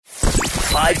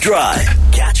5 Drive.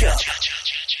 Catch up.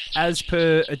 As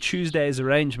per a Tuesday's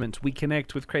arrangement, we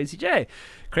connect with Crazy J.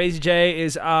 Crazy J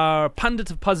is our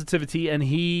pundit of positivity, and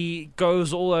he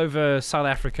goes all over South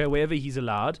Africa, wherever he's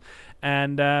allowed,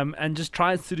 and just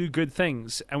tries to do good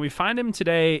things. And we find him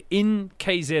today in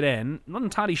KZN, not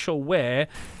entirely sure where,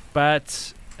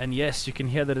 but... And yes, you can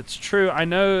hear that it's true. I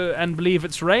know and believe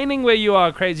it's raining where you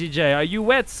are, Crazy J. Are you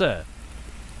wet, sir?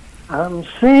 I'm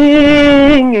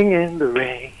singing in the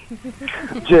rain,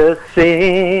 just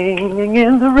singing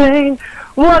in the rain.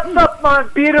 What's up, my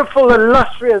beautiful,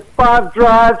 illustrious 5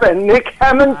 Drive and Nick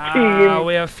Hammond team?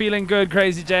 We are feeling good,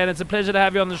 Crazy J, and it's a pleasure to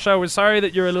have you on the show. We're sorry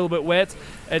that you're a little bit wet.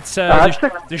 It's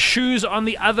the shoes on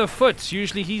the other foot.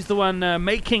 Usually he's the one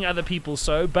making other people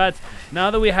so, but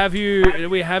now that we have you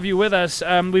with us,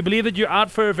 we believe that you're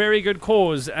out for a very good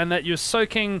cause and that you're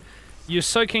soaking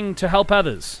to help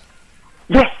others.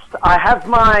 Yes, I have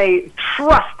my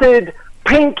trusted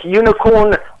pink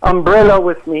unicorn umbrella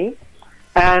with me,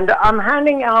 and I'm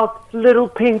handing out little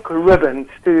pink ribbons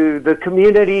to the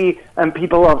community and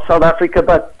people of South Africa,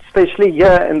 but especially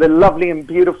here in the lovely and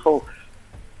beautiful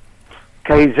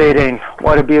KZN.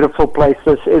 What a beautiful place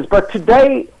this is. But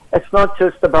today, it's not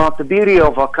just about the beauty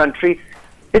of our country,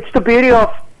 it's the beauty of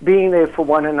being there for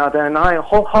one another. And I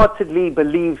wholeheartedly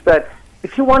believe that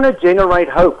if you want to generate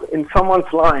hope in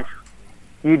someone's life,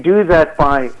 you do that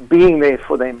by being there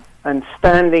for them and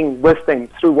standing with them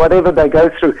through whatever they go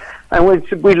through. And when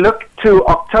we look to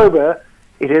October,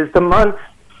 it is the month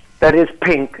that is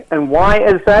pink. And why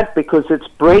is that? Because it's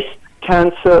Breast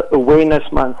Cancer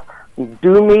Awareness Month.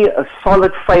 Do me a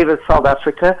solid favor, South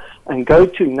Africa, and go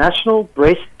to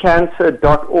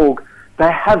nationalbreastcancer.org.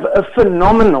 They have a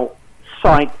phenomenal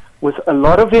site with a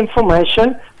lot of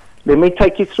information. Let me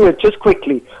take you through it just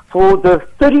quickly. For the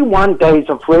 31 days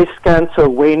of Breast Cancer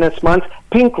Awareness Month,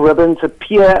 pink ribbons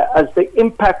appear as the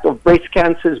impact of breast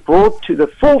cancer is brought to the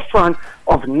forefront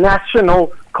of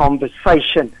national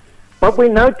conversation. But we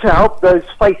know to help those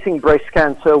facing breast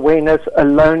cancer, awareness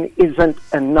alone isn't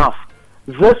enough.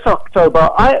 This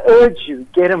October, I urge you,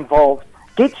 get involved,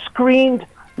 get screened,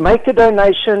 make a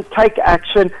donation, take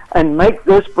action, and make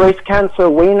this Breast Cancer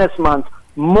Awareness Month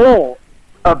more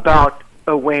about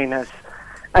awareness.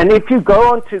 And if you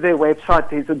go onto their website,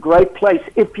 there's a great place.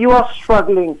 If you are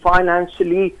struggling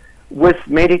financially with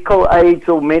medical aids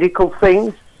or medical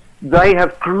things, they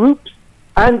have groups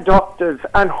and doctors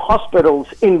and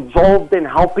hospitals involved in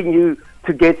helping you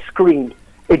to get screened.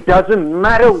 It doesn't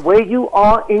matter where you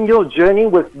are in your journey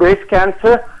with breast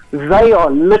cancer, they are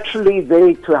literally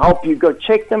there to help you. Go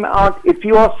check them out. If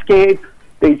you are scared,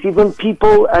 there's even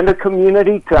people and a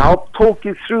community to help talk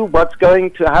you through what's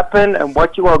going to happen and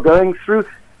what you are going through.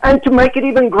 And to make it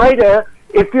even greater,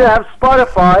 if you have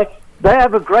Spotify, they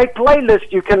have a great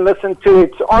playlist you can listen to.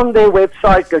 It's on their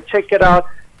website. Go check it out.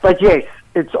 But yes,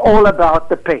 it's all about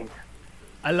the pink.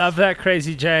 I love that,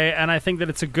 Crazy J, and I think that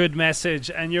it's a good message.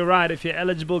 And you're right, if you're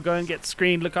eligible, go and get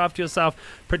screened. Look after yourself.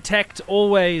 Protect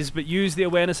always, but use the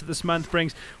awareness that this month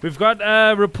brings. We've got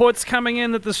reports coming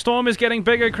in that the storm is getting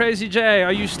bigger, Crazy J.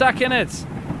 Are you stuck in it?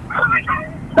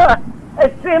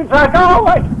 It seems like I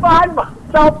always find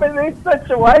myself in these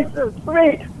situations.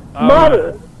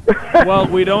 Mother. Well,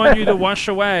 we don't want you to wash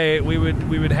away. We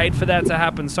would hate for that to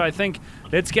happen. So I think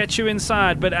let's get you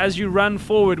inside. But as you run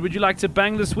forward, would you like to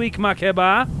bang this week,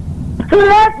 Makeba?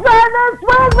 Let's bang this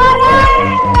week,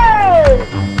 baby!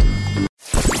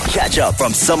 Catch up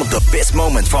from some of the best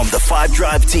moments from the 5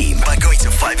 Drive team by going to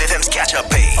 5FM's catch-up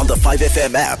page on the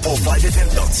 5FM app or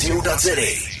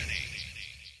 5FM.co.za.